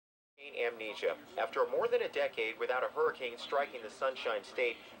Amnesia. After more than a decade without a hurricane striking the Sunshine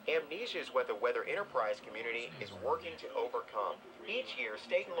State, amnesia is what the Weather Enterprise community is working to overcome. Each year,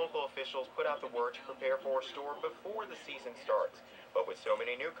 state and local officials put out the word to prepare for a storm before the season starts. But with so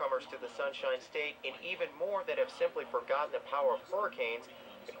many newcomers to the Sunshine State and even more that have simply forgotten the power of hurricanes,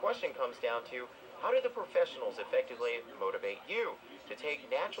 the question comes down to, how do the professionals effectively motivate you to take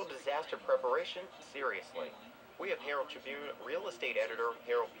natural disaster preparation seriously? We have Herald Tribune real estate editor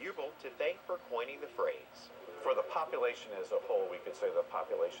Harold Buble to thank for coining the phrase. For the population as a whole, we could say the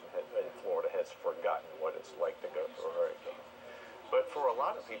population in Florida has forgotten what it's like to go through a hurricane. But for a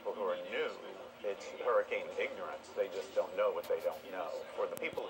lot of people who are new, it's hurricane ignorance. They just don't know what they don't know. For the people